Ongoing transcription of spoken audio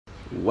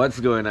What's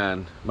going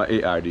on,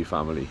 my ARD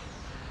family?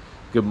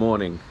 Good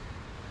morning.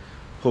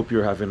 Hope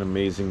you're having an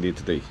amazing day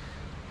today.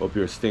 Hope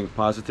you're staying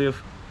positive.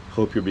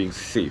 Hope you're being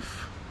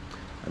safe.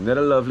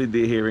 Another lovely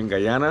day here in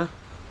Guyana,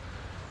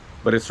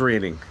 but it's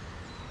raining.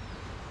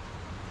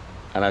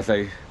 And as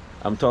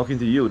I'm talking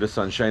to you, the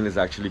sunshine is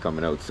actually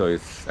coming out, so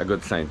it's a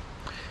good sign.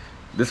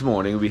 This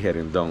morning we're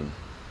heading down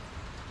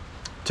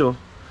to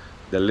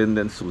the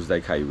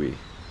Linden-Soesdijk Highway,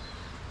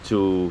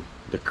 to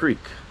the creek,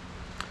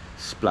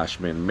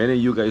 SPLASHMIN. Many of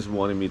you guys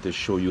wanted me to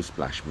show you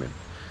SPLASHMIN.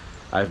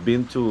 I've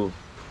been to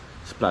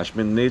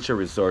SPLASHMIN Nature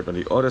Resort on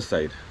the other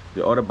side,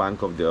 the other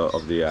bank of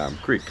the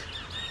creek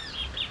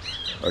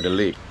or the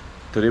lake.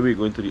 Today we're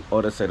going to the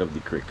other side of the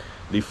creek,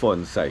 the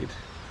fun side.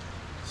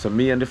 So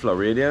me and the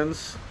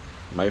Floridians,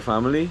 my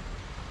family,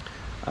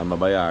 and my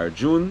boy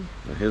Arjun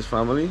and his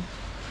family,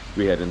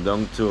 we're heading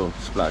down to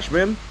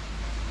SPLASHMIN.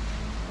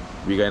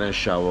 We're gonna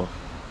shower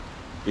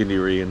in the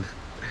rain.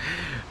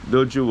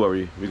 Don't you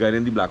worry, we got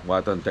in the black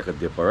water and take a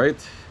dip,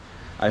 alright?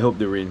 I hope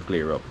the rain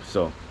clear up.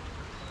 So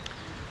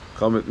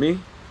come with me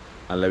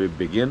and let me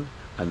begin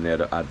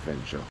another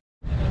adventure.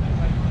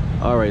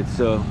 Alright,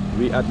 so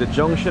we at the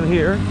junction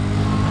here,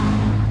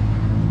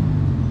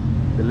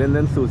 the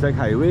Linden-Soesdijk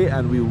Highway,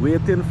 and we're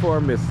waiting for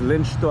Miss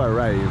Lynch to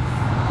arrive.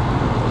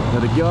 Now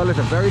the girl is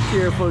a very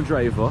careful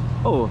driver.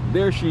 Oh,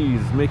 there she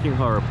is making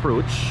her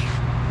approach.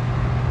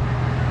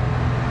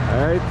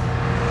 Alright,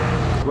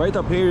 right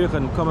up here you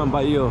can come and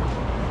buy your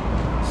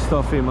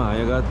stuff here,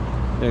 man.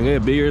 You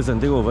get beers and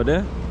things over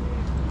there,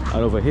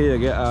 and over here you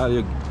get all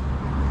your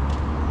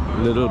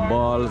little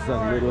balls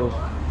and little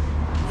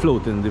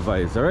floating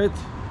device. All right,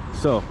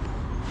 so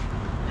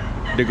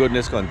the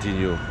goodness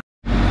continue.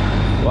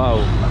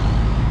 Wow,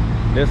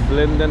 this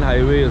Linden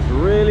Highway is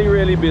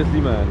really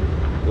busy, man.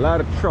 A lot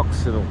of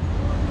trucks, you know.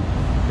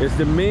 It's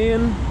the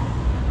main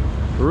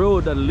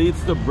road that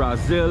leads to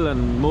Brazil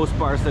and most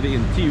parts of the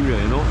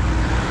interior, you know.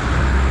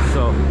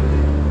 So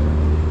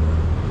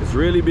it's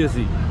really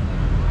busy.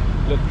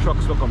 The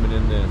trucks are coming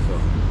in there, so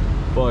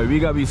boy, we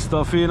got be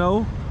stuff here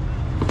now.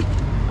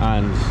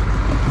 And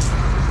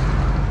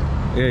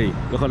hey,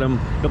 look at them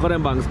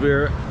banks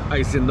beer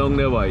icing down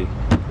there, boy.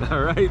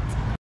 All right,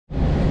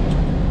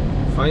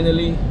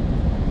 finally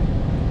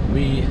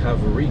we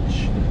have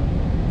reached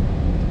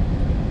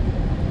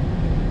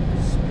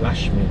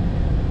SPLASHMIN.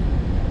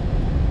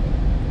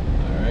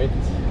 All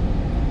right,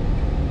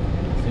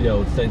 see the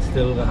outside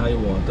still the high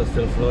water,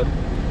 still flood.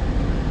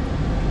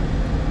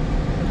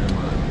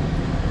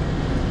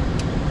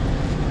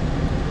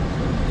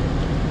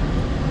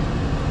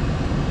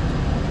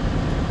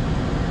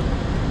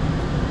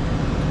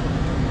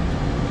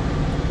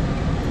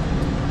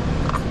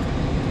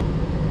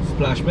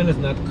 SPLASHMIN is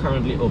not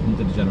currently open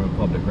to the general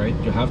public, right?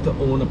 You have to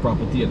own a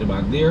property at the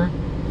back there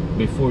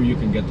before you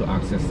can get to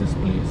access this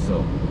place.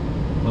 So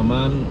my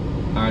man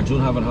Arjun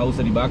have a house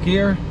at the back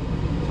here,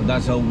 so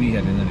that's how we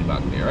head in at the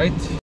back there, right?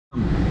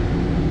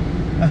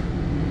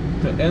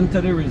 To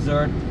enter the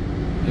resort,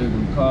 it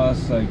will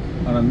cost, like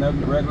on a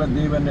regular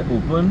day when they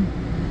open,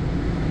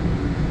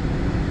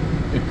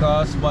 it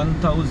costs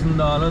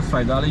 $1,000,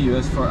 $5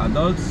 US for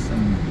adults,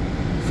 and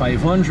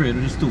 $500,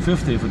 which is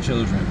 $250 for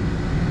children.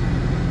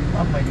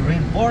 By the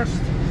rain burst.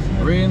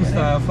 Rain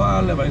start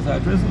fall, everybody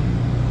start drizzle.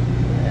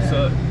 Yeah.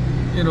 So,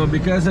 you know,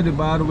 because of the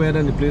bad weather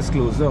and the place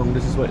closed down,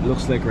 this is what it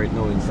looks like right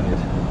now inside.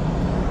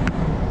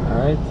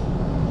 Alright.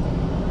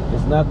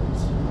 It's not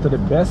to the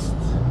best.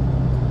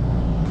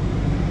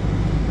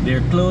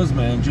 They're closed,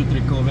 man, due to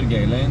the COVID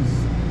guidelines.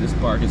 This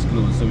park is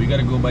closed. So we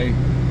gotta go by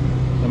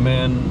the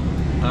man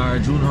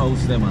Arjun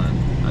house there, man,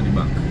 at the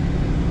back.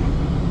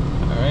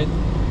 Alright.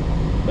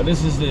 But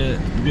this is the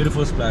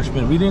beautiful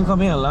SPLASHMIN. We didn't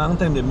come here a long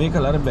time. They make a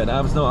lot of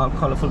benabs now, all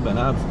colorful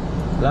benabs.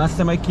 Last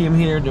time I came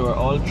here, they were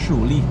all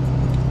truly.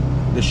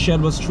 The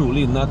shed was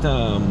truly, not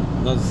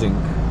zinc.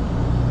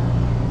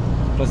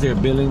 Plus they're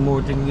building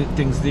more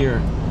things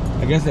there.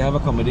 I guess they have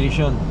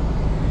accommodation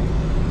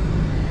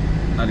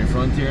at the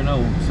front here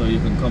now, so you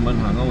can come and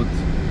hang out.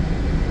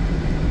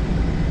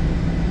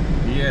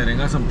 Yeah, they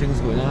got some things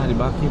going on at the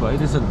back here, but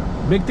there's some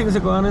big things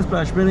that go on in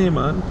SPLASHMIN here,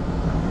 man.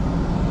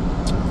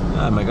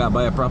 I might gotta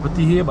buy a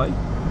property here, boy.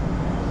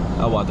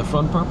 A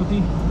waterfront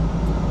property.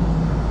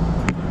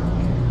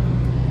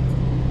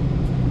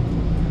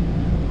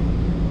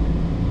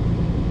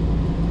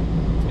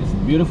 It's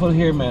beautiful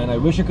here, man. I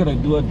wish I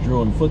could do a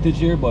drone footage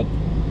here, but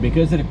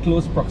because of the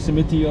close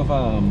proximity of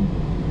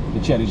the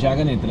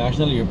Cherry-Jagan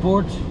International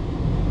Airport,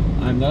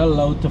 I'm not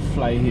allowed to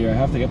fly here. I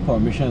have to get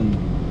permission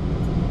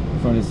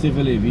from the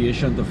civil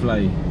aviation to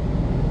fly.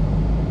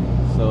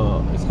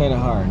 So it's kind of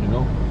hard, you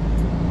know.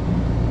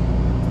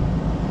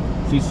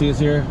 It says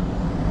here,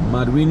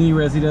 MADEWINI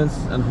residents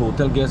and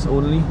hotel guests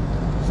only.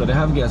 So they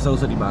have guest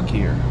house at the back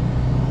here.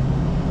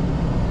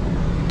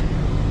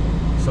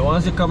 So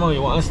once you come out,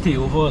 you want to stay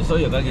over, so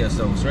you got guest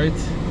house, right?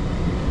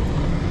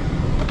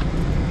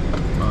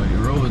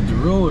 Oh, the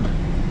road.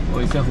 Oh,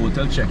 it's a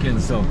hotel check-in.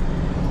 So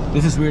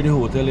this is where the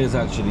hotel is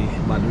actually,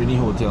 MADEWINI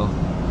Hotel.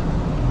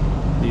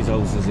 These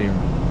houses here.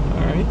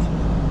 All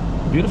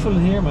right, beautiful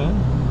in here, man.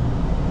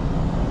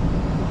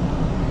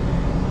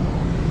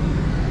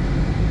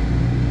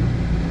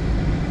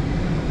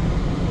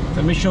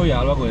 me show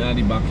y'all what's going on at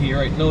the back here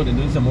right now. They're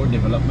doing some more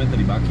development at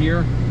the back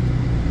here.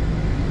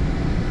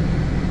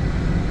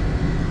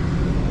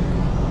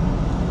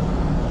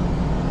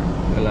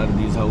 A lot of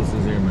these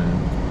houses here, man.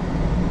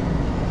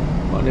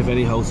 I wonder if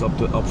any house up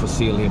for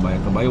sale here, but I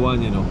can buy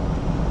one, you know.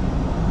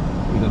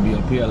 We're gonna be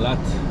up here a lot.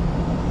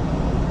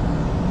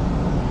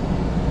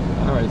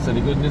 Alright, so the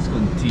goodness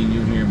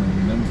continue here,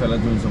 man. Them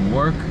fellas doing some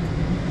work.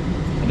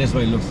 And that's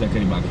what it looks like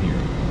at the back here.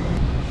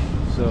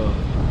 So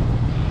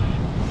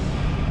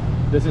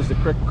this is the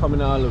creek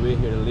coming all the way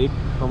here, the lake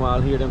come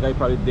all here. Them guys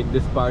probably dig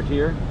this part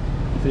here.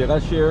 So you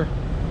got share.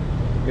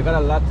 You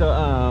got a lot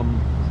of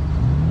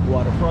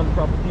waterfront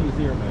properties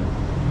here, man.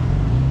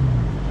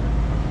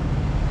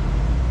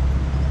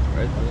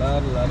 Right, a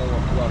lot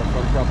of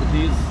waterfront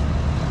properties.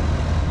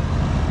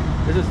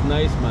 This is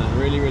nice, man.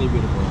 Really, really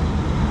beautiful.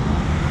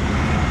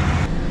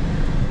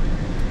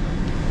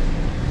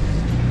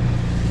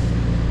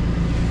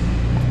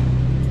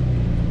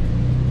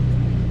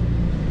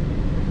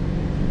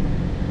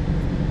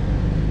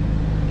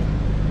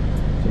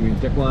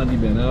 Check one of the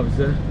benefits.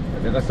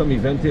 They got some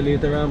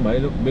ventilator around, but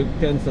look, big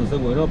tents and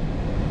stuff going up.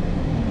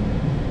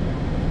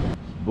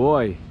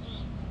 Boy,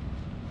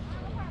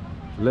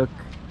 look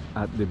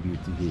at the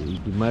beauty here.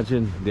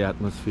 Imagine the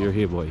atmosphere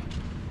here, boy.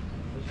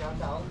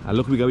 And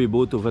look, we got a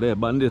boat over there,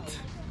 Bandit.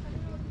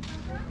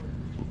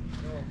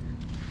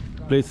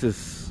 Place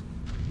is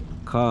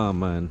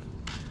calm, man.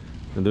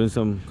 They're doing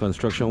some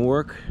construction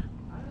work.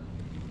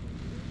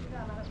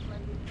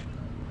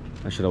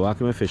 I should have walked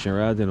in my fishing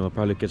rod, you know,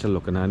 probably catch a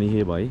Guyana'S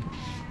here, boy.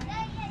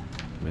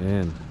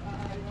 Man.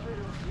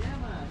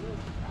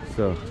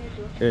 So,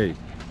 hey.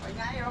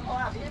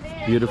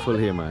 Beautiful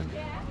here, man.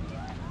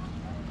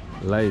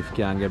 Life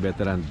can't get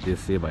better than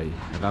this here, boy.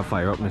 I got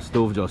fire up my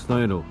stove just now,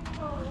 you know.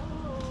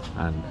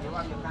 And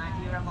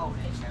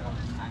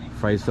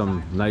fry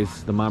some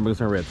nice, the man brings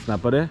some red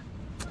snapper there.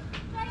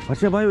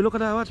 Watch it, boy, look at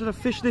that, watch the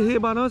fish there here,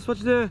 Banos,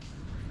 watch there.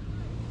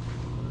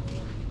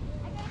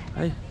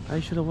 I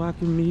should have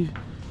walked in me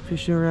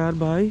fishing rod,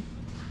 boy.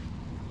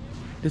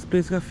 This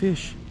place got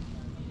fish.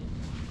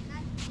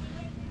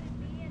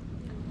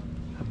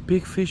 A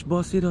big fish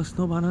boss here, does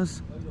no,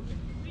 Banos.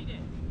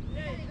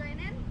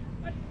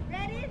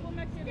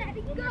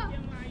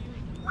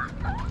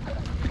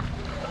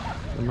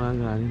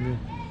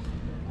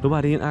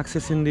 Nobody ain't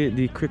accessing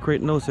the creek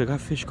right now, so I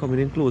got fish coming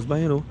in close by,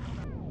 you know.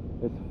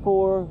 It's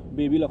 4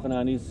 baby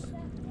Guyana'S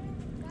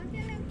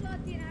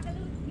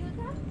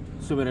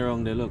swimming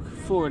around there. Look,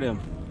 4 of them.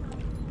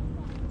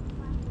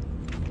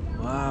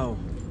 Wow.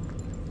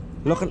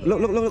 Look,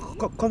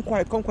 come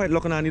quiet,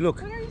 Guyana'S,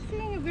 look. What are you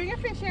saying? You bring a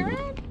fish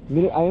around?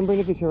 I am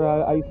bringing a fish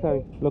around. I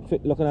sorry. Look,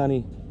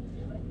 Guyana'S.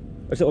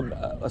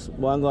 There's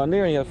one gone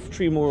there, and you have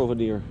 3 more over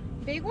there.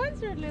 Big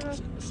ones or little?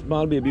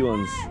 Small baby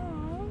ones.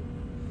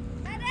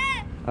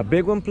 A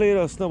big one played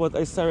us, no, but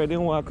I sorry, I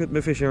didn't walk with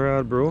my fishing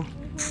rod, bro.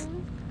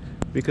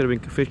 We could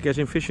have been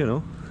catching fish, you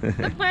know.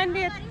 Look,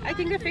 Bandit, I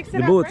think they fixed it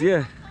the up, boat,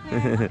 right?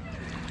 yeah.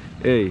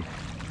 Hey,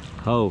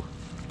 how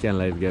can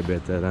life get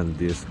better than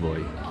this,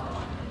 boy?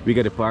 We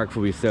got a park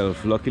for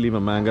ourselves. Luckily, my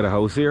man got a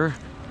house here,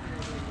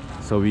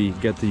 so we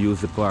get to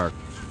use the park.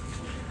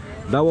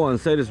 That one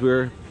side is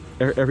where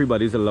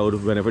everybody's allowed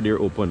whenever they're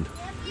opened.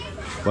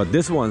 But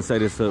this one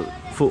side is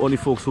for only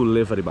folks who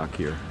live at the back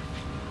here.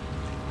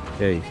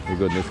 Hey, the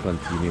goodness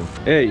continue.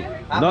 Hey,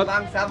 Have a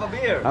bang, have a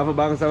beer. Have a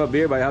bang, have a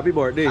beer, by happy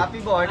birthday. Happy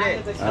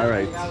birthday.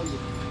 Alright.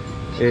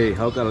 Hey,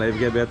 how can life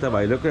get better?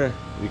 By look,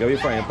 we got a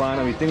frying pan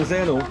and we things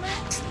there, no?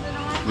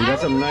 We got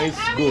some nice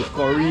goat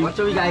curry. What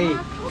do we got here?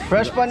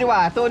 Fresh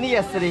paniwa, Tony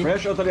yesterday.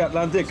 Fresh out of the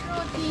Atlantic.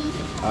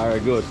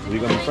 Alright, good. We're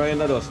gonna be frying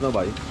that us now,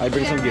 boy. I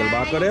bring some gill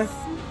back there.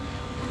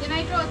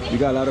 We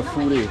got a lot of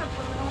food here.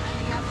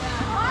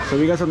 So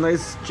we got some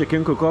nice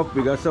chicken cook up.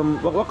 We got some,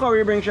 what curry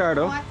you bring,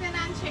 Shardo? Mutton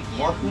and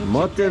chicken.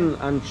 Mutton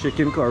and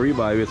chicken curry,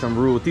 by with some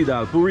roti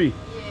dal puri.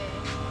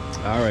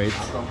 Yeah. Alright.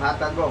 Some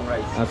hot and brown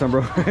rice. And some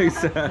brown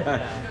rice.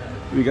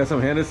 We got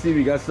some Hennessy,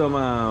 we got some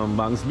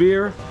Banks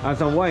beer, and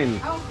some wine.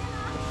 Oh.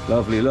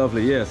 Lovely,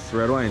 lovely, yes,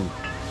 red wine.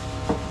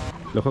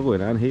 Look what's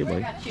going on here,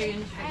 boy.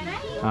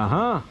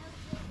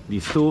 The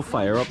stove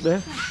fire up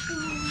there.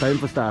 Time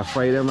for start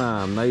fry them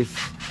nice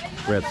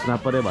red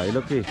snapper there, boy.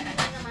 Look here.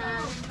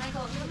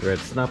 Red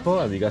snapper,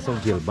 and we got some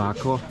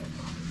gilbaco.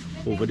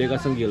 Over there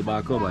got some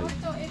gilbaco, boy.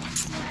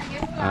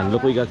 And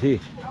look what we got here.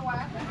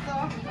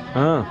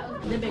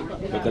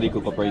 Look at the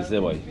cook up rice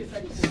there, boy.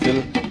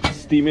 Still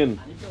steaming.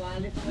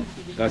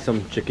 Got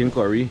some chicken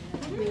curry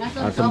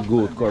and some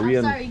goat curry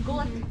and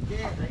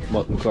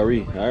mutton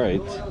curry.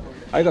 Alright.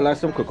 I got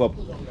some cook up.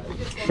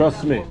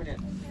 Trust me.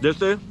 This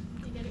day,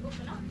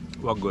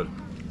 what good.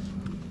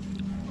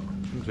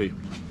 See.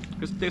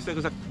 This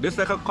tastes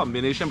like a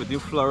combination between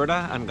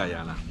Florida and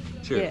Guyana.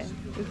 Cheers.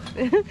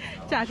 Yeah.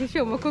 Chachi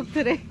Shoma cooked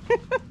today.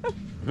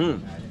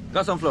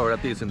 Got some Florida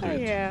taste into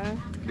it. Yeah.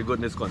 The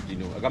goodness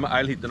continue. I got my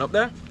oil heating up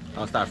there.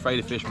 I'll start fry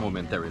the fish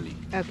momentarily.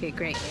 Okay,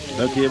 great.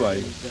 Okay,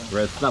 boy.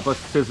 Red snapper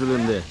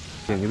sizzling there.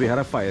 If we had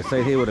a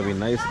fireside here, would have been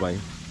nice, boy.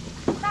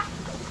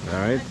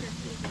 Alright.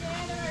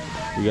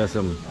 We got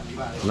some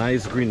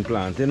Nice green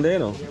plant in there,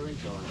 no?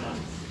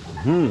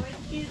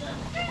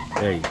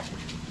 Hey.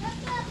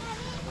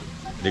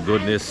 The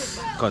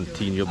goodness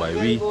continue by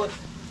we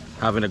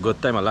having a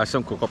good time. I like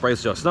some cocoa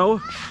price just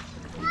now.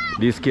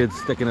 These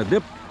kids taking a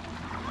dip.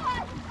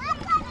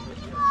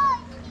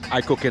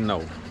 I cooking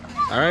now.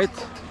 Alright?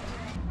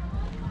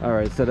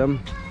 Alright, so them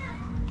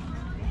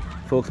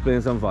folks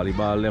playing some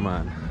volleyball there,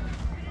 man.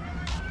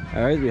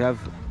 Alright, we have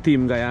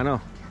Team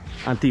Guyana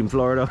and Team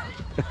Florida.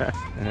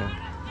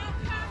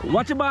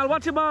 Watch your ball,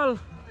 watch your ball.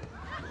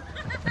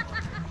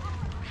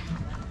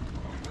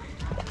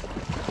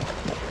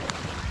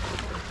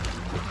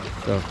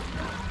 So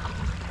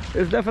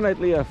it's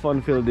definitely a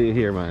fun-filled day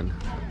here, man.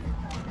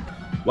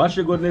 Watch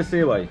the goodness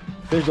say, boy.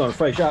 Fish done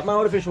fresh. Sharp, man,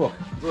 how the fish work?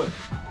 Good.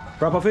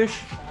 Proper fish?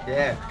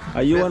 Yeah.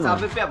 Are you one?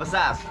 Let's have pepper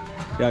sauce.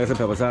 Yeah, I got some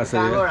pepper sauce.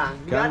 Can't Yeah. go wrong.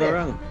 Can't go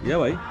wrong. Yeah,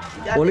 boy.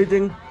 got Only it.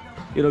 thing,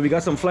 you know, we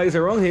got some flies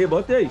around here,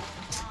 but hey,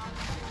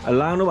 a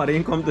long nobody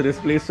ain't come to this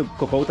place to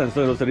cook out and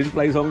so these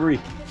flies hungry.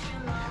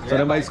 So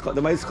Yeah,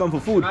 they might come for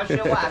food. Not sure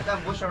why,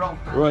 come push around.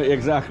 Right,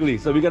 exactly.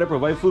 So we gotta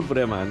provide food for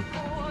them, man.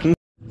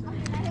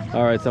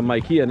 Alright, so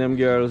Mikey and them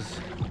girls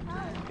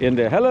in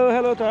there. Hello,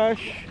 hello,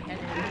 Tash.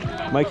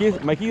 Mikey,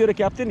 you're the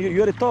captain.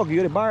 You're the tug.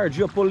 You're the barge.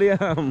 You pull the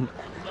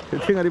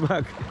thing at the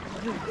back.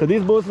 So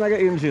these boats like an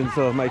engine.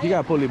 So Mikey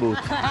got pull the boat.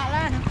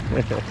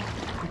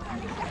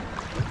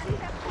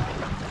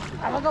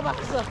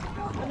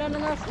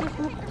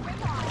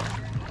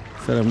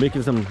 So I'm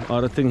making some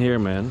other thing here,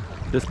 man.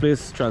 This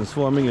place is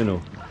transforming, you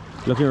know.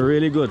 Looking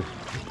really good.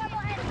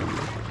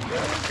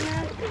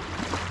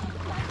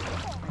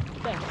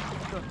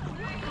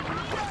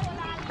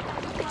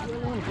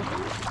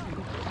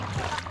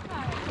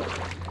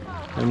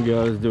 Them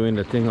girls doing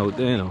the thing out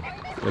there, you know.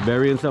 They're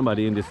burying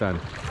somebody in the sand.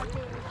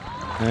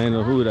 I don't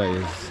know who that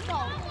is.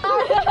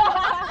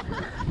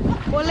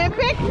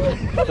 Olympic?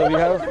 So we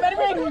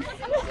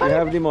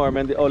have the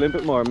mermaid, the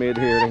Olympic mermaid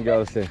here in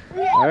girls say.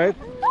 Alright?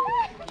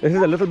 This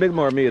is a little big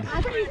mermaid.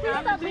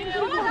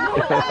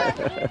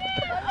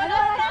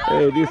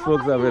 Hey, these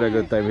folks are having a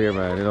good time here,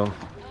 man, you know.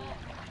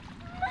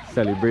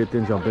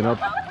 Celebrating, jumping up.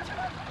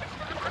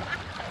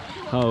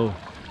 How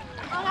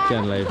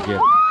can life get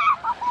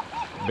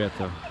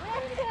better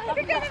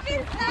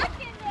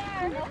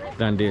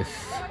than this?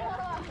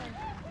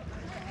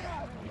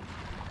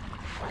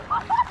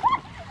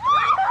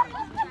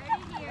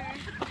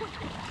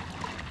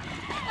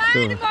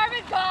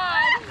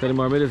 So the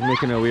mermaid is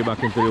making her way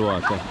back into the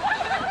water.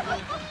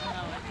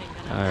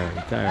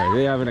 Alright.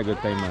 They're having a good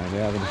time, man.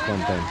 They're having a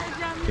fun time.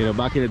 You know,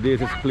 back in the days,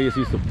 this place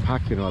used to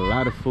pack, you know, a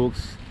lot of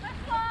folks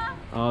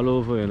all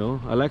over, you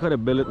know. I like how they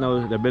build it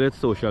now. They build it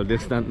social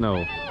distant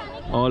now.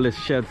 All the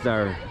sheds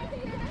are,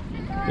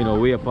 you know,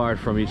 way apart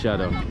from each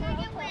other.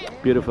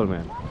 Beautiful,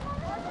 man.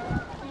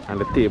 And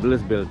the table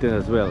is built in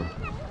as well.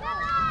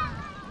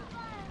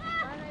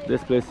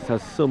 This place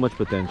has so much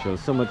potential,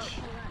 so much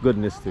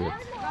goodness to it.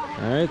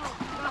 Alright?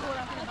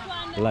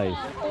 Life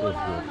is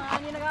good.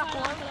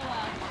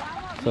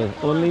 So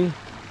only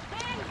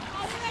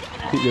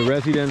the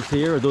residents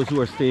here, or those who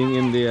are staying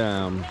in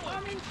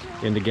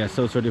the guest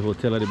house or the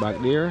hotel at the back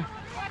there,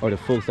 or the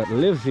folks that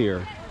lives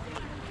here,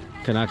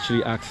 can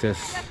actually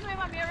access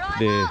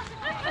the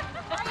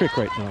creek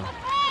right now.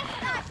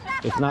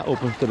 It's not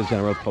open to the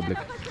general public.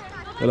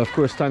 Well, of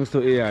course, thanks to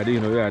ARD, you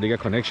know, ARD got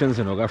connections,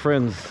 you know, got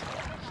friends.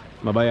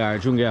 My buy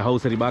ARD, you get a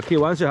house at the back here.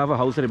 Once you have a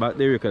house at the back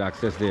there, you could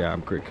access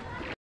the creek.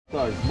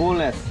 So it's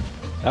boneless.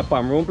 A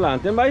palm room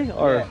planting, by?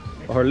 Or, yeah.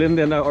 Or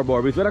Linden or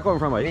Borby's? Where that come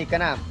from, by?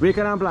 Guyana'S.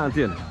 Guyana'S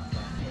planting.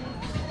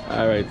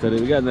 Alright, so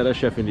we got another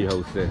chef in the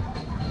house there.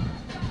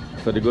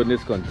 So the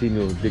goodness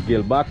continues. The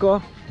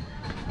gilbaco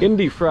in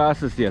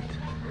defrost is yet.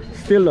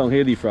 Still down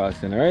here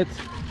defrosting, alright?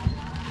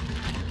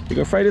 We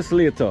can fry this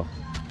later.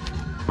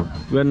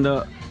 When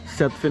the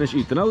set finish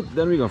eating out,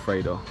 then we gonna fry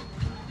it though.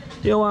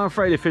 You don't want to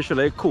fry the fish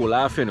like cool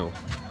off, you know.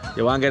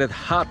 You want to get it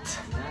hot.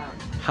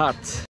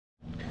 Hot.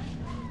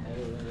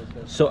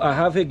 So I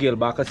have a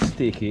gilbaco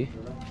steaky.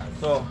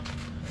 So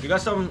you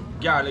got some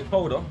garlic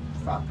powder.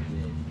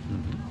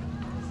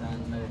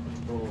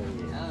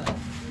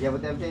 Yeah,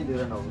 but everything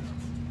do know.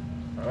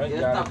 Alright,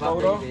 garlic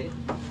powder.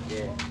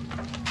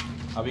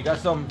 Yeah. And we got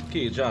some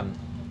Cajun.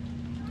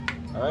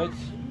 Alright.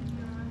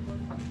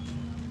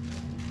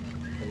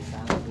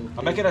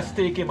 I'm making a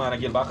steaky, man, a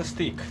gilbaco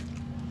steak.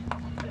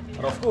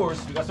 And of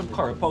course, we got some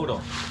curry powder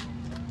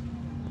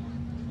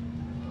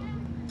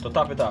to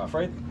top it off,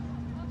 right?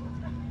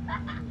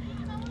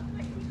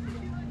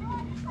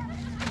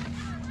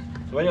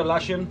 So when you're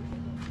lashing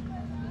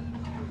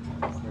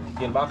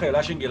gilbaco, you're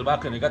lashing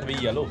gilbaco, and you got to be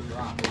yellow.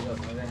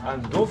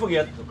 And don't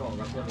forget,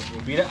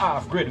 we the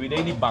half grid, we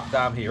need back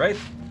down here, right?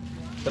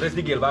 So this is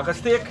the gilbaco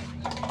steak.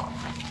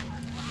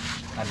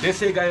 And this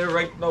here guy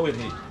right now with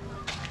me.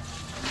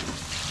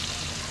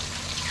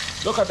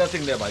 Look at that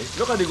thing there, boy.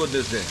 Look at the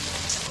goodness there.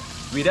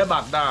 We there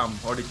back dam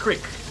or the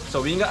creek.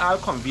 So we ain't got our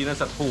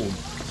convenience at home.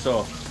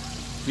 So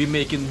we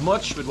making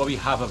much with what we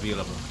have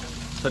available.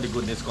 So the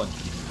goodness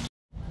continues.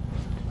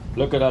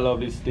 Look at that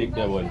lovely steak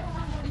there, boy.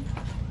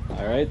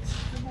 Alright.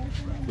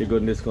 the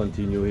goodness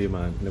continue here,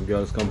 man. Them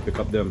girls come pick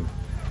up them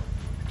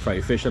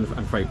fry fish and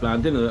fry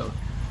plantain.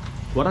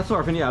 What a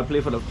surfing y'all pay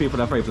for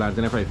that fry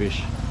plantain and fry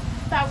fish?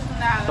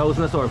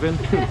 $1,000 a surfing?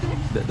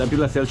 Them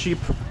people sell cheap.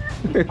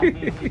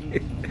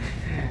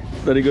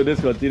 So the goodness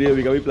continue.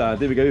 We got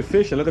plantain, we got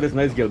fish, and look at this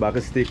nice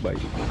gilbaka steak, boy.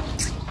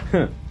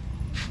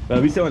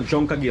 Well, we say one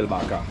chunk of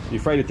gilbaka. You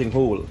fry the thing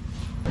whole.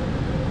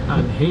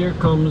 And here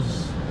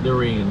comes the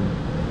rain.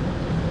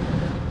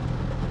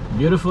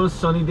 Beautiful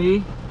sunny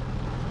day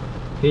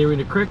here in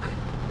the creek,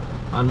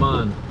 and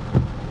man,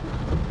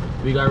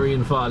 we got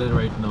rain falling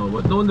right now.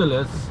 But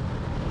nonetheless,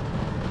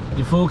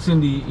 the folks in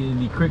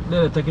the creek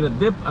there, they're taking a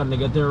dip and they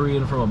get the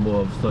rain from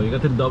above, so you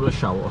get a double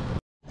shower.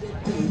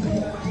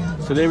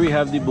 So there we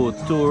have the boat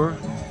tour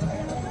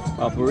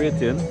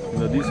operating. You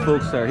know, these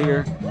folks are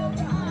here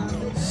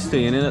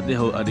staying in at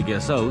the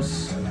guest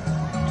house,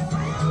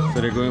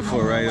 so they're going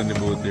for a ride on the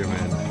boat there,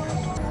 man.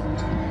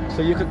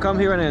 So you can come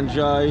here and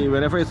enjoy,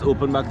 whenever it's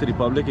open back to the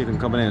public, you can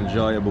come and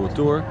enjoy a boat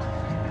tour.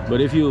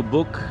 But if you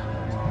book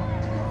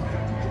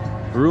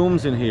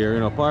rooms in here,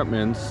 in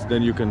apartments,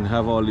 then you can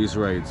have all these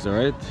rides,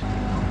 alright?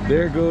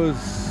 There goes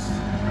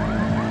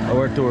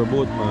our tour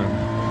boat, man.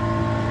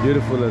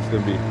 Beautiful as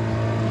can be.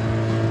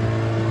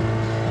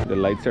 The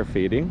lights are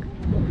fading.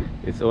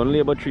 It's only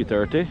about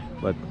 3:30,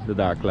 but the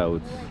dark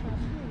clouds.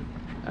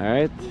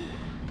 Alright?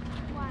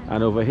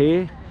 And over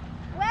here,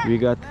 we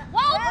got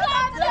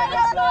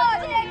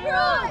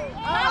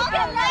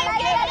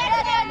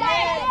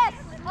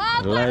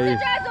live.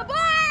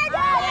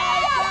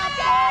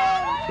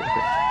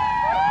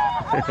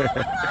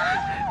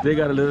 They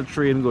got a little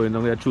train going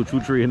on, a choo-choo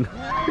train.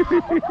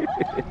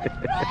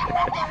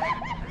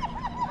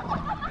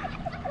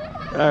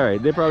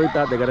 Alright, they probably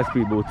thought they got a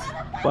speedboat.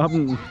 What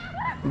happened?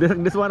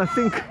 This one I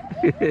sink.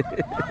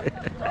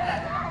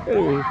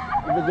 Anyway,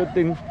 it's a good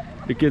thing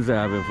the kids are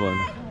having fun.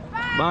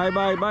 Bye,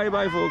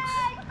 folks.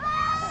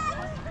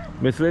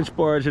 Miss Lynch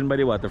porridging by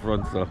the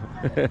waterfront, so.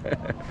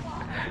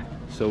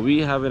 So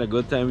we having a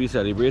good time, we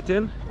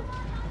celebrating,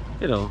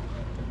 you know,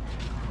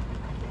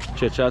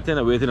 chit-chatting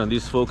and waiting on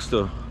these folks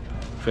to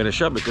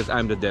finish up because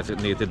I'm the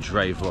designated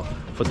driver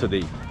for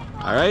today.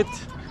 Alright?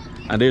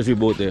 And there's your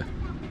boat there.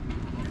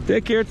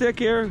 Take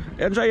care.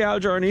 Enjoy y'all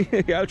journey,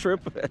 y'all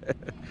trip.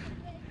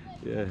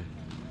 Yeah.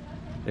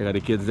 They got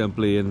the kids them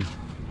playing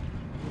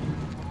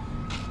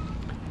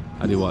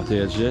at the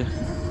water edge there.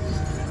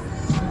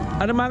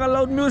 And the man got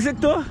loud music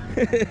too.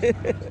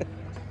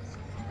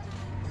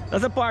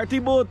 That's a party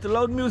boat,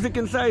 loud music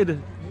inside.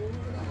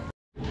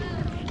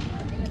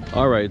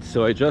 Alright,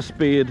 so I just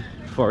paid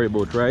for a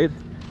boat ride,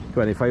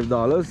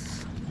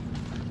 $25.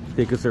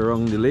 Take us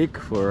around the lake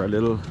for a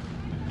little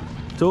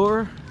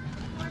tour.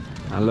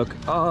 And look,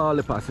 all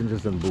the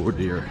passengers on board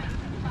here.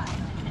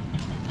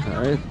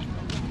 Alright.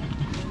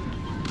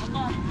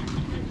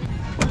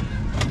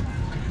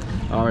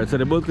 Alright, so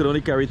the boat could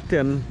only carry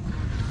 10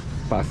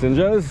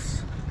 passengers.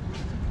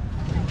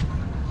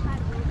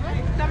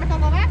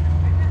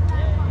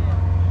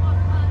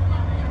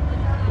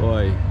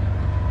 Boy,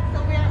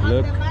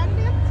 look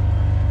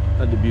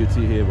at the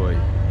beauty here, boy.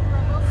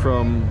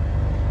 From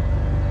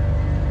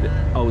the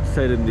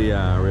outside in the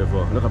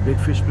river. Look, a big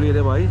fish play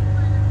there, boy.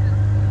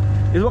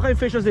 Is what kind of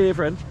fish is there,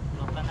 friend?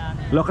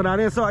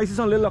 Lokanani. So I see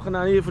some little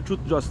lokanani here for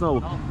truth just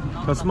now.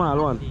 A small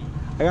one.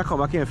 I gotta come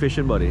back here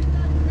fishing, buddy.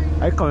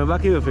 I coming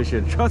back here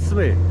fishing. Trust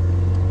me.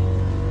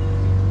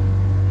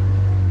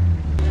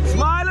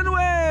 Smile and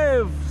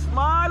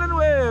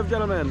wave,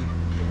 gentlemen.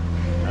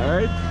 All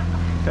right.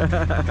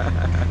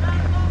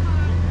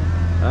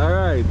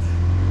 Alright.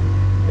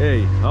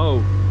 Hey,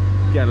 how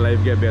can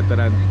life get better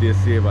than this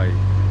here, boy?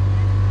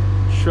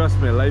 Trust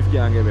me, life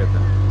can get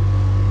better.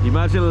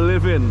 Imagine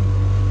living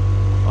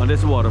on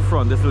this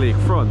waterfront, this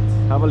lakefront.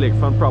 Have a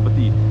lakefront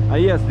property.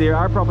 And yes, there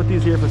are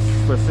properties here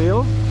for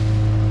sale.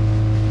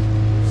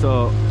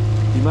 So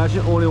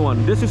imagine only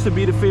one. This used to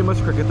be the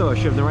famous cricketer,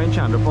 Shivnarine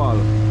Chandrapal.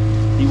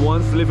 He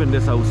once lived in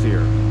this house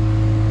here.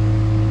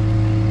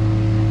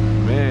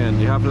 Man,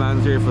 you have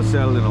lands here for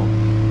sale, you know.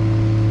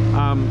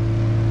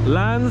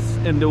 Lands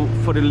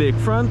for the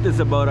lakefront is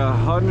about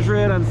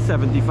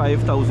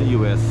 175,000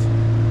 US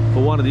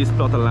for one of these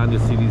plot of land you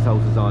see these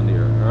houses on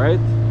here. All right.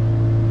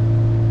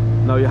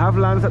 Now you have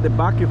lands at the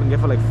back you can get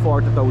for like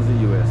 40,000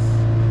 US.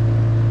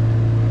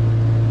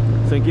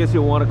 So in case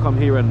you want to come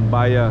here and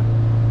buy a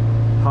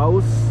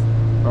house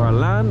or a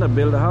land and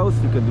build a house,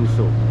 you can do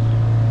so.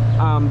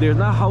 There's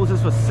not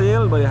houses for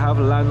sale, but you have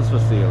lands for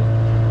sale.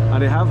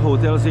 And they have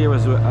hotels here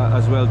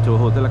as well too,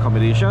 hotel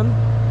accommodation.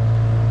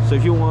 So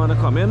if you want to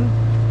come in,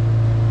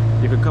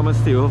 you can come and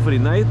stay over for the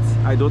night.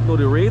 I don't know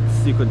the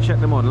rates, you can check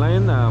them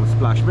online.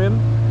 SPLASHMIN,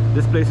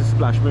 this place is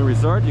SPLASHMIN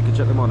Resort. You can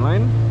check them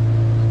online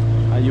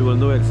and you will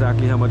know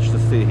exactly how much to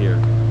stay here.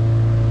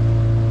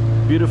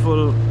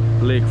 Beautiful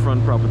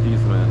lakefront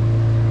properties, man.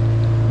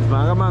 This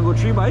man got mango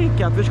tree, by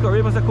catfish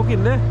curry must have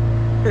cooking there.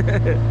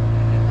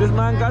 This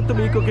man got to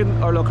be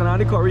cooking or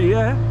lokanani curry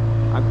here,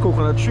 and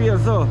coconut tree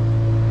also.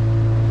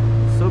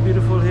 So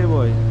beautiful here,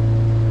 boy.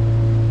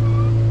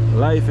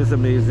 Life is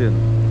amazing.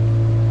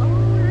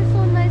 Oh, they're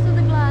so nice with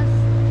the glass.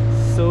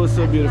 So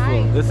That's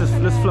beautiful. nice. This is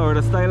Look at that.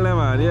 Florida style,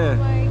 man. Oh Yeah.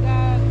 my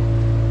God.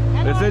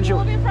 And Listen, I'm you-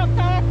 moving from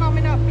town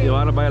coming up here. You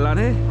wanna buy land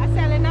here? I'm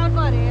selling out,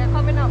 buddy. I'm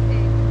coming up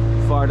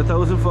here.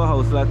 40,000 for a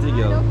house lot, I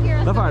girl. don't care.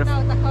 I'm No, selling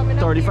out. I'm coming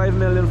up 35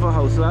 million for a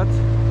house lot.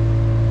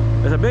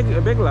 It's a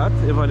big lot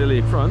if on the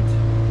lakefront.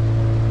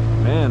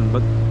 Man,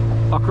 but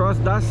across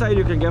that side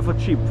you can get for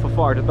cheap for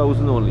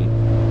 40,000 only. here.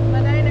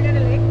 But I ain't gonna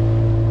lake.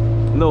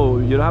 No,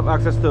 you don't have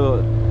access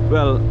to.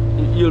 Well,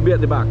 you'll be at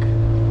the back. Right.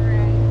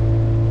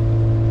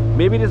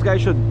 Maybe this guy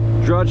should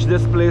drudge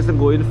this place and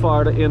go in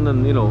farther in,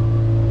 and you know,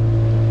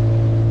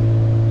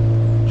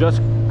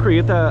 just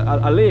create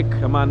a lake,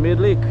 a man-made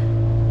lake.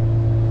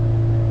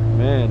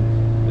 Man,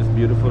 it's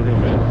beautiful here,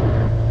 man.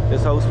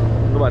 This house,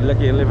 nobody like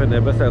you live in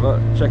there, but I got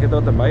check it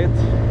out and buy it.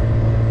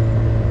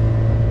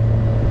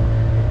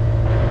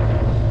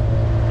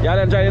 Y'all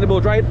enjoying the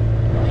boat ride?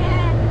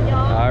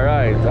 Yeah.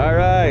 Alright,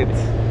 alright.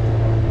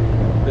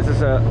 This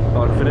is a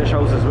unfinished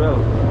house as well.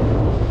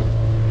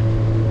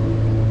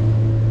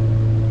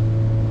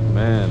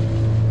 Man,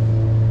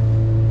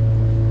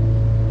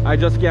 I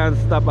just can't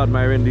stop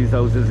admiring these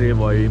houses here,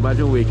 boy.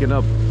 Imagine waking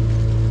up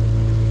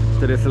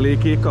to this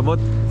lake here, come out,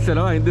 sit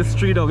down in this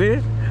street,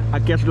 okay,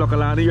 and catch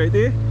Lokalani right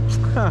there.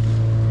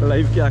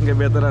 Life can't get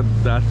better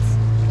than that.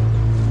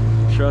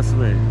 Trust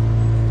me.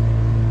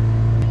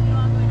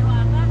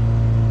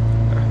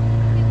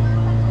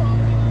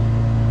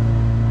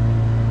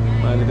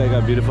 Man, this guy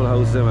got a beautiful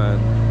house there, man.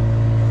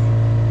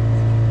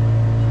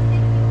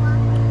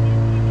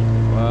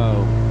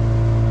 Wow.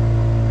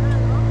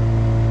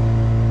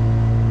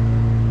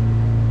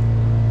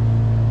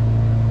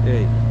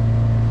 Hey,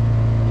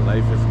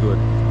 life is good.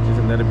 It's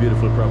another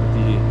beautiful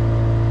property here.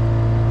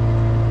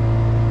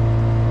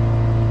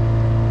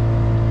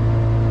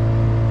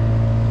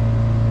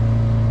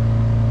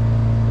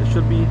 It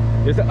should be.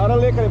 There's another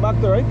lake at the back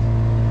there, right?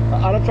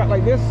 Another track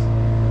like this?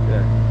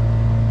 Yeah.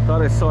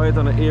 Thought I saw it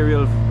on the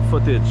aerial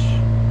footage.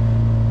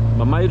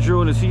 But my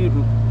drone, you see,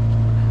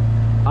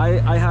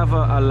 I have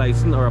a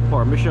license or a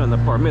permission, a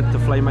permit to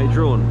fly my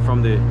drone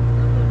from the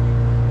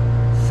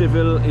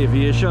civil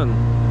aviation.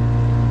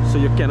 So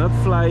you cannot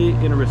fly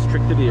in a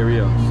restricted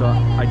area. So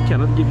I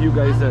cannot give you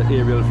guys an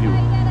aerial view.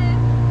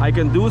 I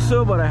can do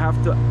so, but I have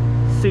to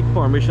seek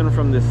permission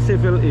from the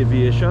civil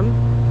aviation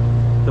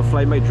to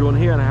fly my drone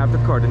here, and I have to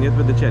coordinate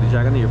with the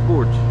Chedijagan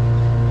airport.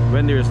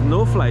 When there's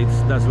no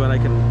flights, that's when I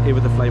can able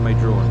to fly my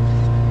drone.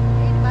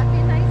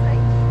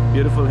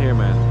 Beautiful here,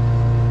 man.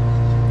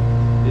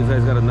 These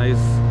guys got a nice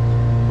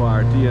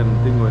party and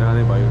thing going on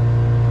here by.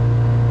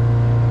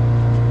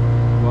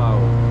 Wow,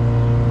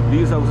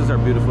 these houses are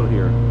beautiful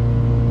here.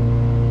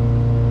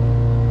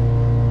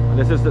 And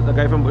this is the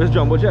guy from this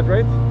Jumbo Jet,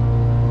 right?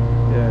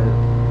 Yeah.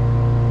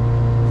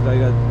 This guy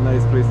got a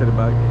nice place at the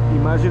back.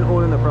 Imagine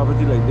owning a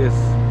property like this.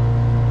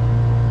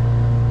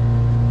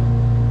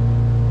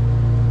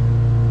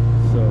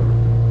 So,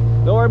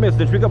 don't worry, miss.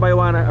 We can buy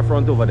one at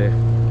front over there,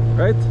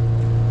 right?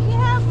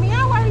 Yeah, me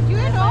I worried you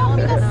know.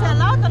 Me just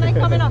sell out and I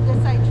coming up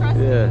this side, trust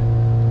me. Yeah.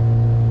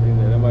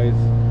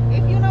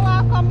 If you know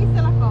I'll come, me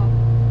still a come.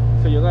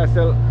 So you're gonna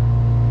sell.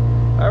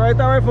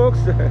 Alright, folks.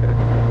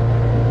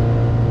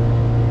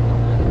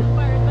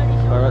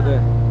 Alright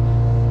there.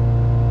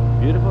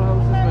 Beautiful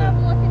houses, man.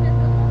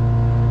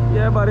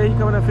 Yeah, buddy, you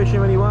come and fish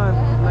him when you want.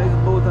 Nice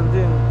boat and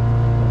thing.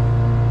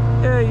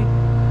 Hey,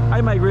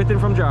 I migrated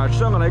from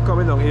Georgetown and I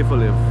coming down here for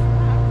live.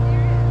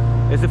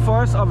 It's the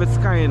first of its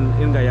kind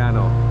in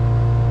Guyana.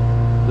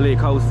 Lake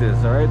houses,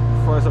 alright?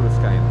 First of its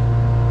kind.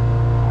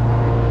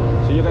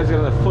 So you guys get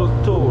a full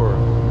tour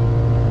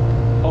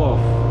of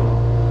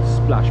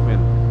Splashmin.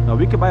 Now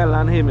we could buy a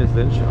land here, Miss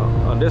Lynch,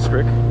 on this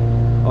creek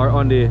or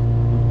on the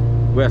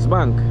west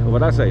bank over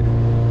that side.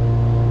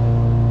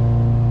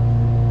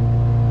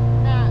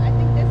 Nah, I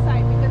think this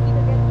side because you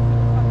can get to see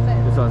the sunset.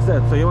 The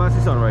sunset. So you want to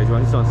see sunrise? You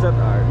want to see sunset?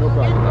 Alright, no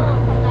problem.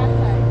 Alright. From that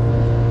side.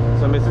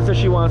 So Miss Lynch says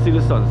she wants to see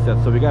the sunset,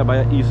 so we gotta buy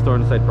an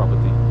eastern side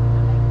property. Like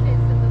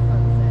kids in the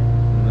sunset.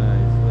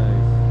 Nice,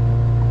 nice.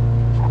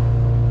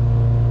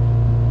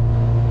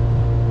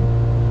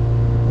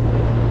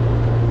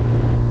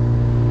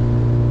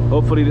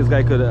 Hopefully this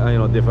guy could, you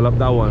know, develop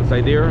that one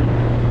side there,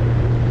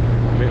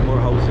 make more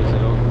houses, you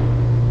know.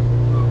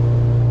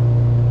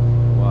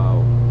 Wow.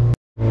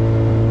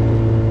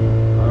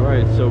 All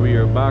right, so we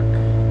are back.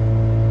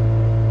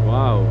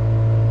 Wow,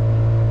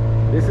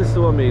 this is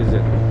so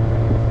amazing.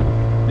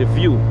 The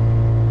view.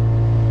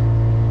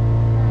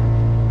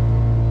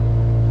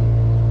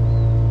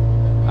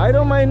 I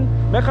don't mind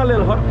make a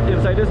little hot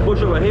inside this bush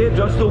over here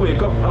just to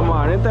wake up a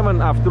morning time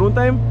and afternoon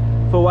time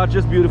for watch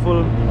this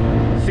beautiful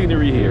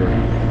scenery here.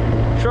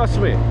 Trust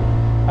me,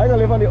 I can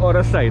live on the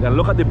other side and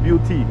look at the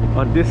beauty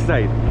on this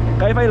side.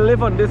 If I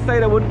live on this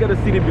side, I wouldn't get to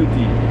see the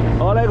beauty.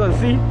 All I can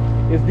see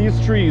is these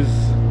trees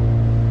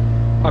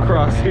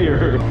across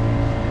here.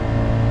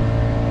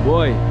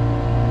 Boy.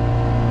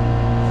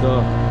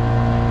 So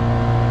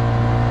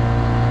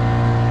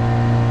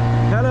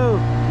hello,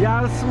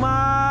 y'all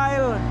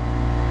smile.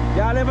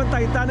 Y'all live on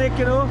Titanic,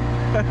 you know.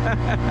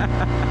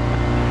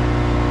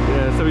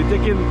 Yeah, so we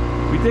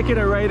taking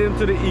a ride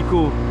into the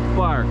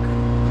park.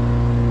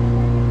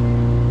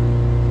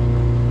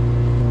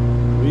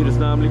 We just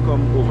normally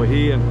come over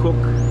here and cook,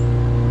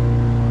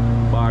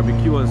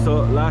 barbecue, and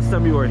so last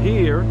time we were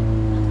here,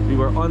 we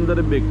were under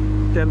the big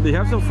tent. They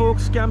have some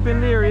folks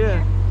camping there,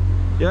 yeah.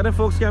 Yeah, the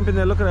folks camping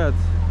there, look at that.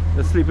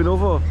 They're sleeping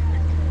over.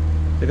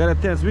 They got a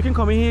tent. So we can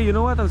come in here, you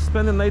know what, and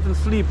spend the night and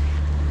sleep.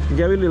 And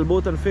get a little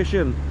boat and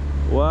fishing.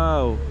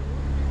 Wow.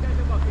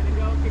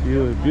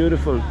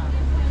 Beautiful.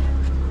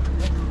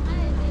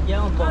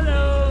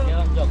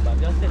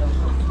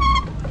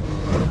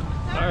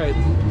 Alright.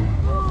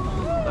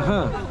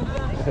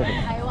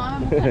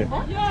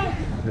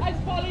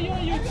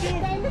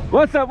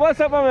 What's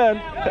up, my man?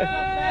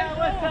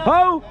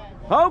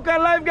 How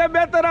can life get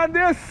better than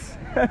this?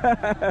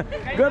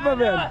 Good, my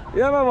man.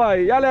 Yeah, my boy.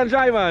 Y'all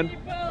enjoy, man.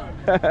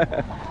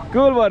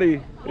 Cool,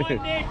 buddy.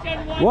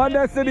 One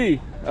destiny.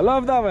 I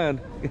love that, man.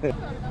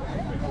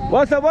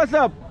 What's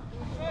up?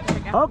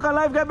 How can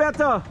life get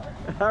better?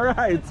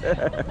 Alright.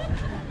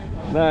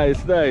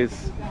 Nice.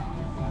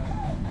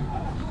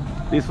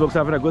 These folks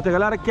having a good time. A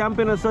lot of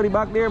camping and study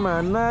back there,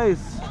 man.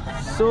 Nice.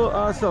 So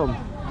awesome.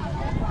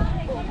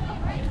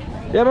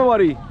 Yeah,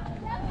 everybody.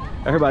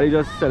 Everybody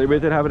just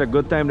celebrating, having a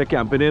good time. They're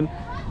camping in.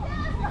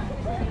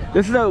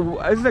 This is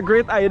a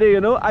great idea,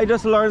 you know. I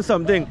just learned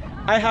something.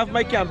 I have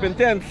my camping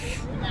tents.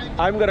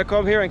 I'm gonna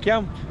come here and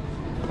camp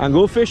and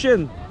go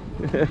fishing.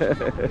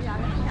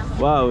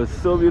 Wow, it's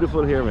so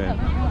beautiful here, man.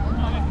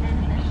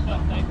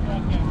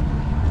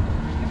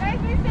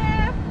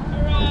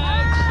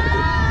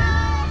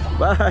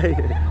 Bye.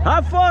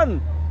 Have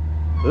fun.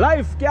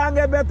 Life can't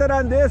get better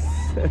than this.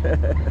 You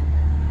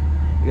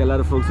got a lot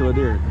of folks over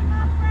there.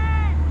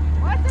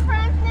 What's the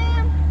friend's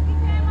name? He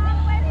came all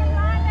the way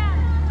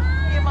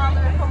from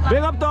London.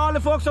 Big up to all the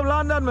folks from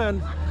London,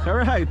 man. All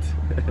right.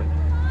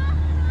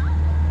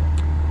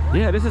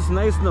 Yeah, this is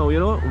nice now, you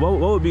know. What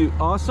would be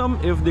awesome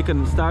if they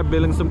can start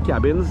building some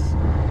cabins.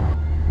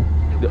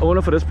 The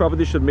owner for this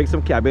property should make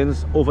some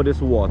cabins over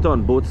this water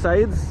on both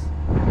sides,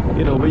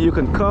 you know, where you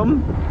can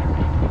come,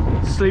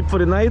 sleep for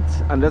the night,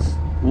 and just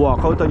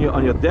walk out on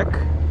your deck,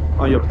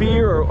 on your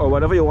pier, or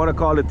whatever you want to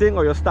call the thing,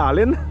 or your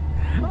starling,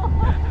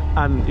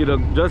 and you know,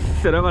 just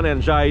sit down and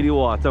enjoy the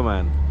water,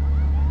 man.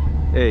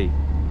 Hey,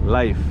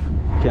 life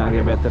can't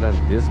get better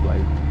than this,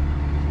 boy.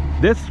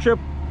 This trip,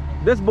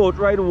 this boat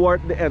ride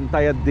worth the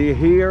entire day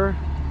here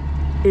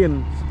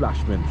in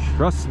Splashmin.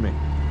 Trust me.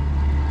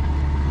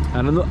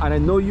 And I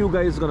know you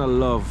guys gonna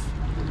love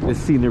the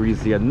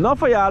sceneries here. Not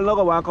for y'all not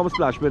gonna come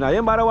Splashmin. I ain't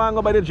about to want to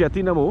go by the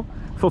jetty no more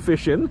for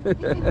fishing.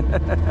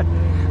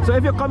 So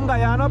if you come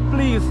Guyana,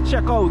 please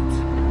check out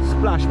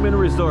Splashmin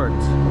Resort.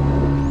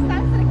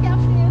 Thanks to the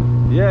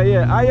captain.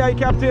 Yeah. Aye,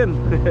 captain.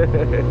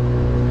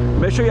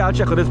 Make sure y'all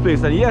check out this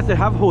place. And yes, they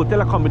have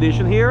hotel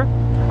accommodation here.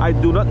 I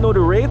do not know the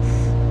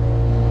rates.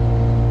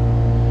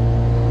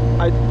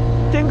 I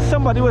think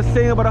somebody was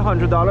saying about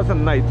 $100 a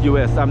night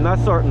US. I'm not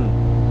certain.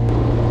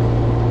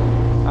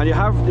 And you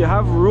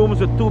have rooms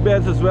with 2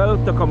 beds as well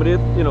to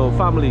accommodate, you know,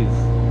 families.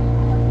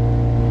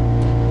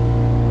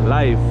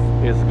 Life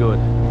is good.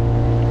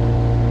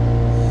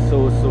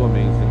 So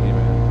amazing here,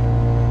 man.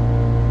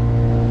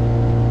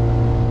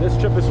 This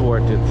trip is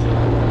worth it.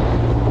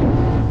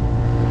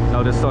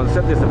 Now the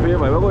sunset disappeared,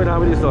 but we're going out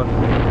with the sun.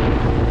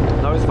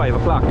 Now it's 5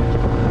 o'clock.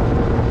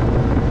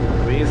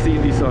 We ain't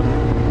seen the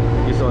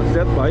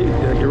sunset by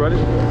you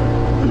running.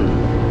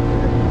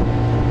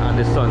 And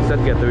the sunset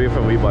get away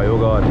from me by, oh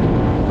god.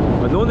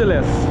 But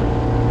nonetheless,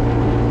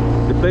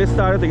 the place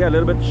started to get a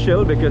little bit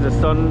chill because the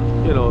sun,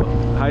 you know,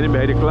 hiding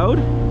behind the cloud.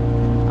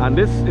 And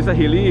this is a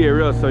hilly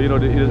area, so you know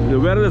the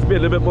weather has been a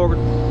little bit more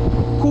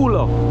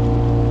cooler.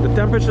 The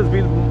temperature has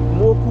been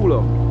more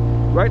cooler.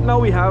 Right now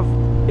we have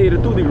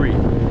 82 degrees.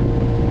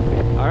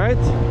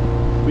 Alright?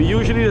 We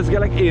usually just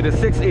get like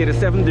 86,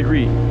 87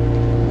 degrees.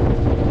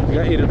 We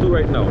got 82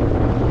 right now.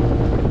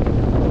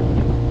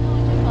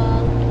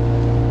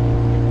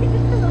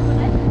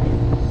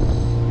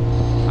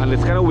 And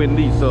it's kind of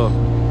windy, so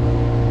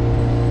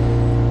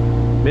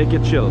make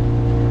it chill.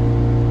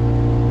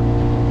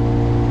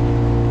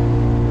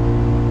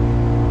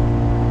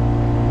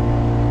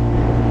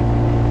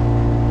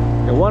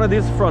 And one of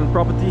these front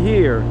property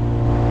here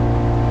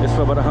is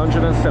for about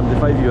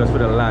 175 US for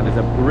the land. It's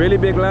a really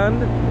big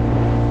land,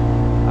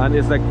 and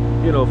it's like,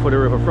 you know, for the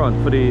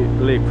riverfront, for the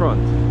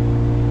lakefront.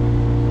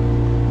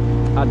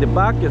 At the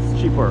back it's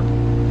cheaper.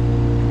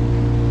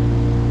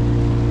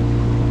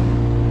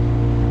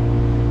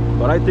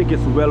 But I think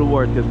it's well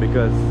worth it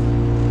because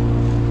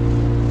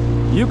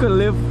you can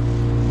live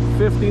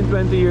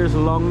 15-20 years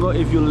longer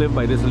if you live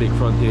by this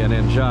lakefront here and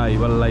enjoy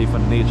what life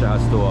and nature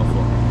has to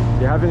offer.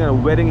 They're having a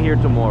wedding here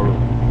tomorrow,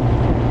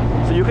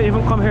 so you can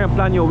even come here and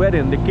plan your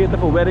wedding. They cater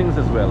for weddings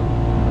as well.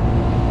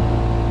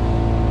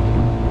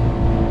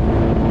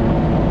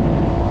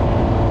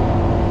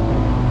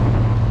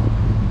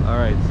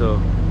 Alright,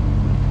 so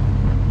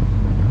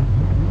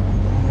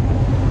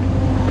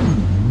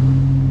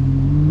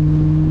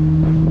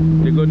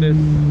goodness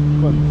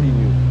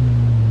continue.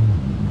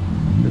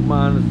 This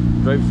man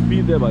drives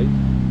speed there, boy.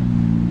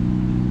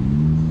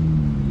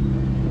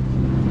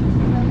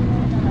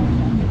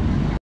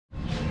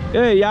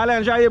 Hey, y'all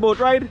enjoy your boat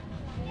ride?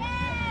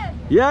 Yes.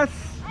 Yes?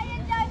 I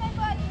enjoy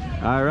my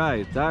boat. All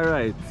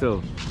right.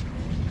 So,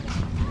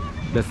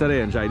 let's say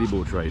they enjoy the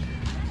boat ride.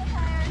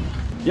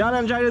 Y'all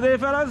enjoy the day,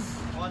 fellas?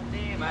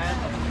 Monday, man.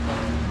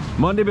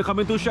 Monday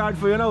becoming too short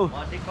for you now.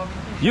 Monday coming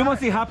to You must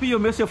be happy you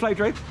missed your flight,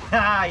 right?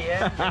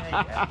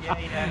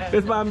 yeah.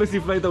 This man missed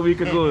his flight a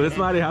week ago. This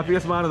man the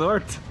happiest man on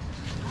earth.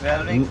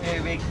 Well, we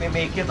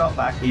make it up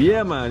back.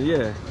 Yeah, man,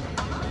 yeah.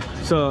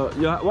 So,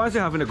 once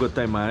you're having a good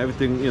time, man,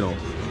 everything, you know,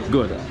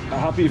 good. I'm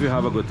happy if you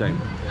have a good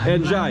time.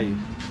 Enjoy.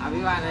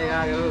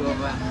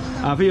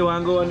 Happy you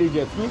want to go on the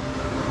jet ski?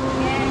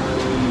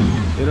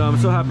 You know, I'm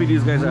so happy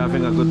these guys are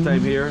having a good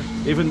time here.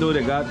 Even though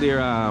they got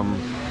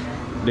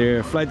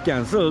their flight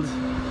cancelled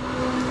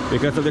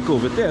because of the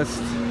COVID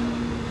test.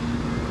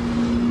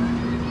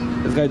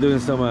 This guy doing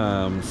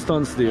some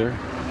stunts there.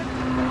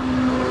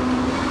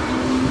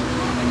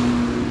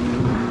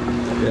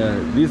 Yeah,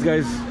 these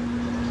guys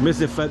missed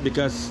the flight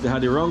because they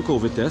had the wrong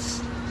COVID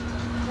test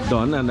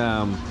done, and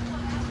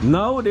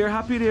now they're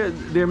happy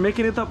they're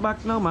making it up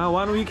back now, man.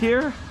 1 week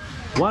here,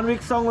 1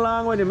 week so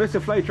long when you miss the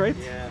flight, right?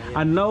 Yeah.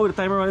 And now the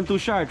time running too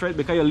short, right?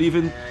 Because you're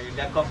leaving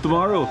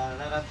tomorrow.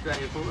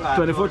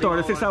 24,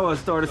 36 hours,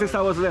 36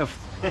 hours left.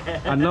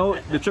 And now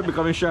the trip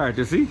becoming short,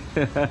 you see?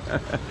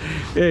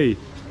 Hey,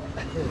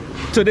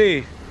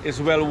 today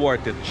is well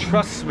worth it,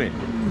 trust me.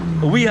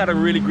 We had a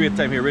really great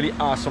time here, really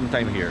awesome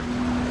time here.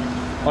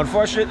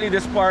 Unfortunately,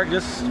 this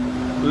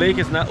lake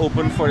is not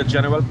open for the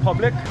general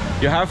public.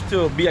 You have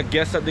to be a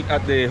guest at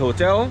the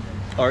hotel,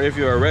 or if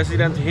you're a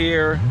resident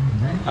here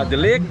at the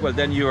lake, well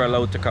then you are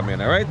allowed to come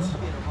in, all right?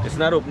 It's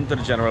not open to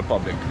the general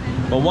public.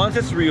 But once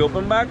it's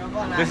reopened back,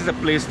 this is a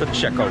place to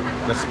check out,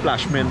 the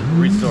SPLASHMIN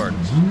Resort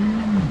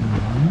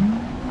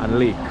and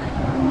Lake.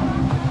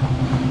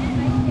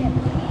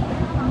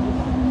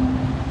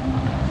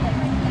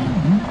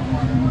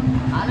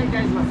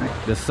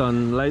 The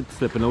sunlight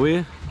slipping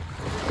away.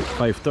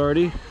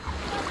 5:30.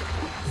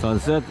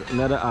 Sunset.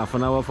 Another half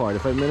an hour,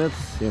 45 minutes.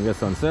 You can get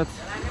sunset.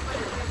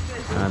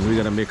 And we're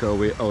gonna make our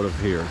way out of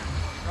here.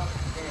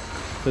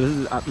 So this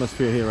is the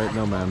atmosphere here right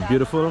now, man.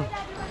 Beautiful.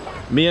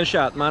 Me and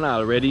Shatman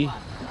already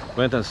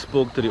went and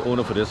spoke to the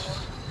owner for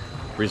this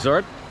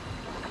resort.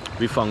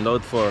 We found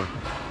out for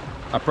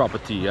a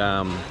property,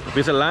 a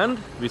piece of land.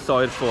 We saw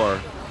it for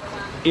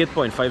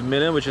 8.5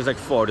 million, which is like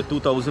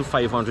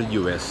 42,500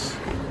 US.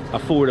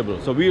 Affordable.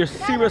 So we are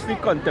seriously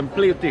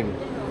contemplating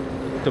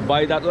to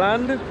buy that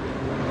land,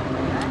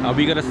 and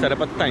we're gonna set up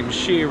a time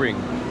sharing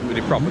with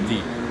the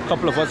property. A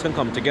couple of us can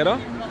come together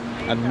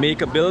and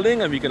make a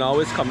building, and we can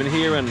always come in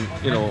here and,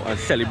 you know, and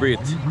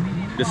celebrate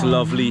this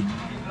lovely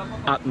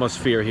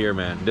atmosphere here,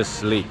 man.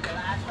 This lake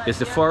is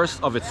the first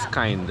of its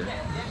kind,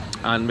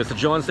 and Mr.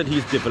 John said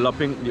he's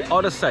developing the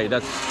other side.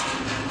 That's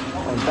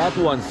on that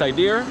one side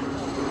there.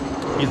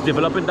 He's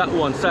developing that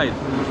one side.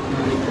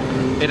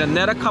 In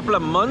another couple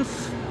of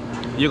months,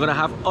 you're gonna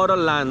have other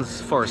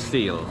lands for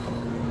sale.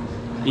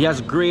 He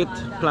has great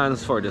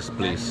plans for this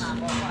place.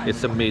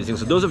 It's amazing.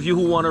 So those of you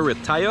who want to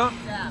retire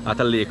at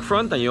a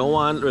lakefront and you don't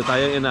want to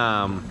retire in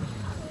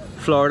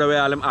Florida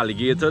where all them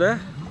alligator there,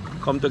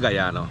 come to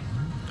Guyana.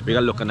 We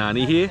got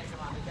Lukanani here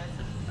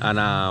and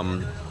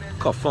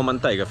coffer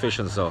and tiger fish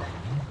and so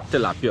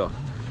tilapia.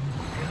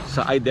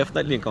 So I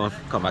definitely come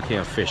back here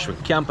and fish. We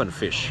camp and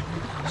fish.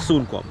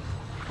 Soon come.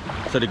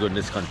 So the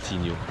goodness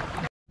continue.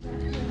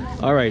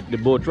 Alright, the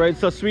boat ride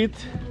so sweet.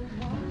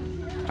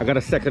 I got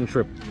a second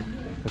trip.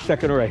 A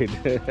second ride.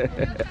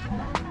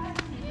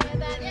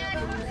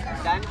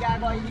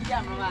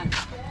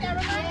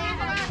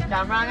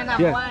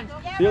 Yeah.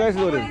 See you guys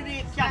loaded.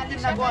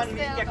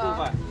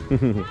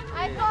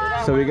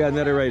 So we got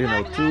another ride here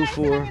now. 2,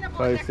 4,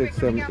 5, 6,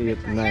 7,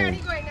 8, 9.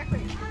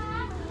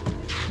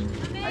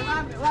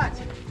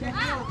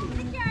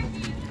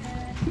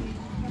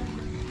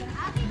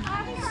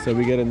 So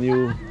we get a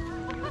new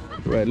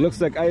ride.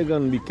 Looks like I'm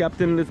gonna be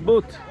captaining this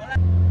boat.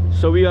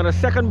 So we on a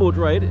second boat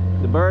ride.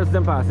 The birds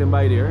then passing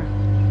by there.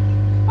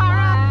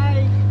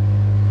 Parrot.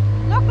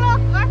 Look,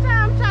 watch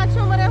out, touch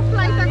over the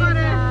flight I got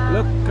there.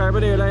 Look,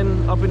 Carbon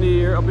Airline up in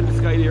the air, up in the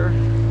sky there.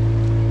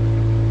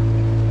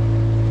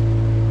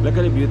 Look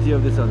at the beauty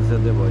of the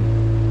sunset there, boy.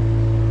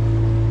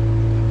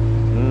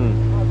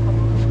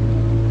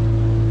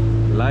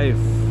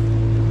 Life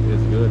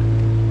is good.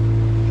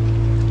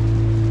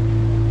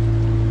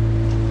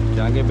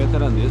 Can't get better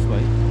than this,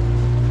 boy.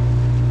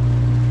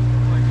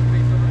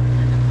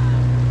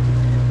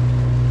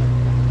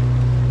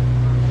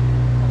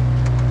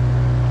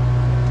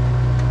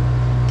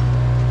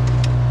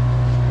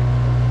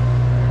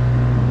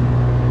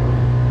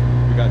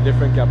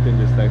 Different captain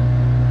this time,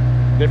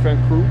 different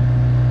crew.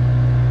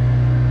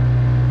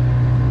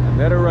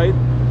 Another ride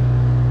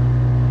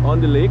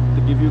on the lake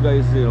to give you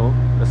guys, you know,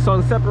 a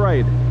sunset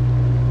ride.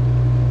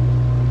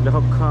 Look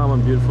how calm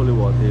and beautiful the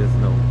water is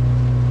now.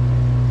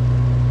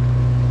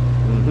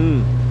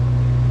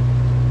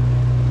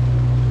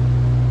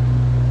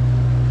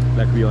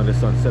 Like we on the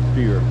Sunset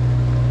Pier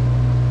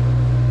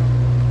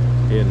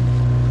in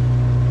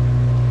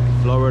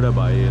Florida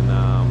by in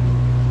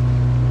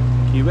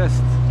Key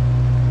West.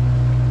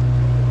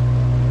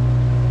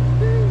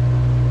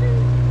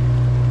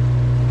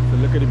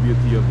 look at the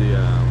beauty of the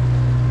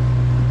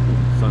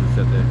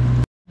sunset there.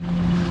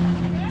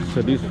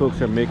 So these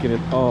folks are making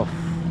it off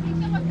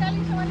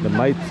the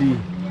mighty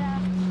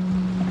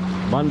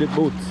bandit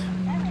boat.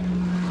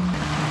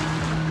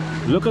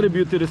 Look at the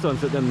beauty of the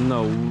sunset and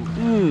now.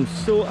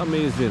 So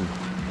amazing.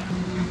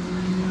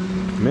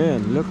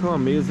 Man, look how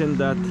amazing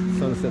that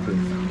sunset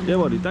is. Yeah,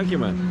 buddy, thank you,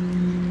 man.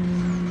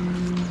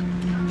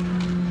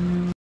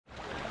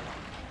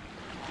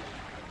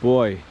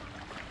 Boy,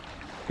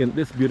 isn't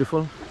this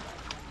beautiful?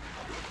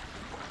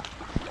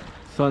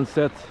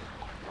 Sunset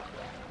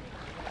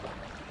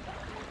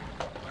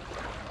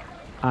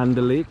and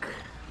the lake.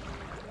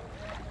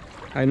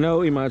 I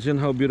now imagine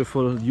how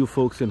beautiful you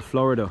folks in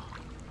Florida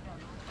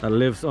that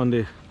lives on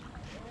the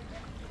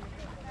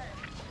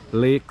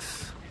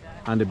lakes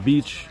and the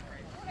beach,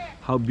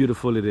 how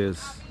beautiful it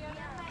is,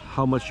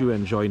 how much you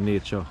enjoy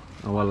nature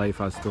and what life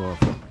has to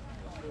offer.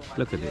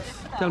 Look at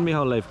this. Tell me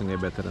how life can get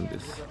better than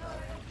this.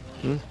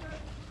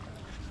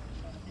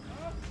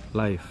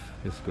 Life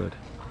is good.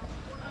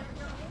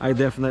 I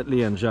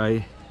definitely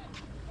enjoy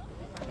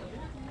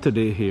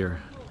today here.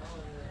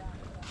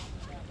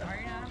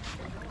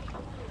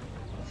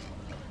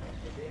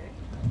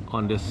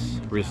 On this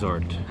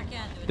resort.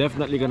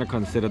 Definitely gonna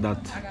consider that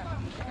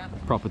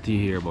property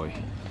here, boy.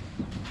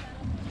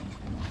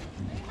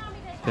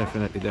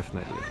 Definitely.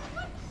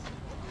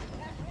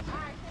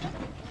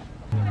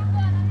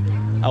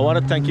 I want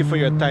to thank you for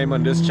your time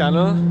on this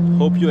channel.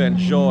 Hope you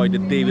enjoyed the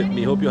day with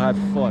me. Hope you had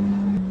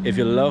fun. If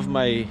you love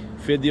my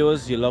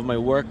videos, you love my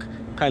work,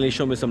 kindly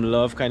show me some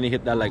love. Kindly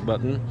hit that like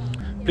button.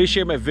 Please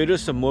share my videos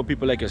so more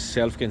people like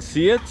yourself can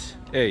see it.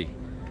 Hey,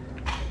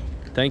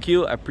 thank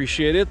you. I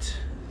appreciate it.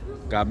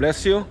 God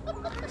bless you.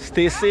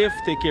 Stay safe.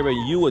 Take care of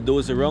you and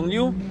those around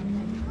you.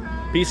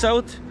 Peace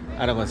out.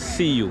 And I'm going to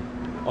see you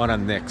on our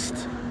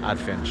next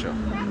adventure.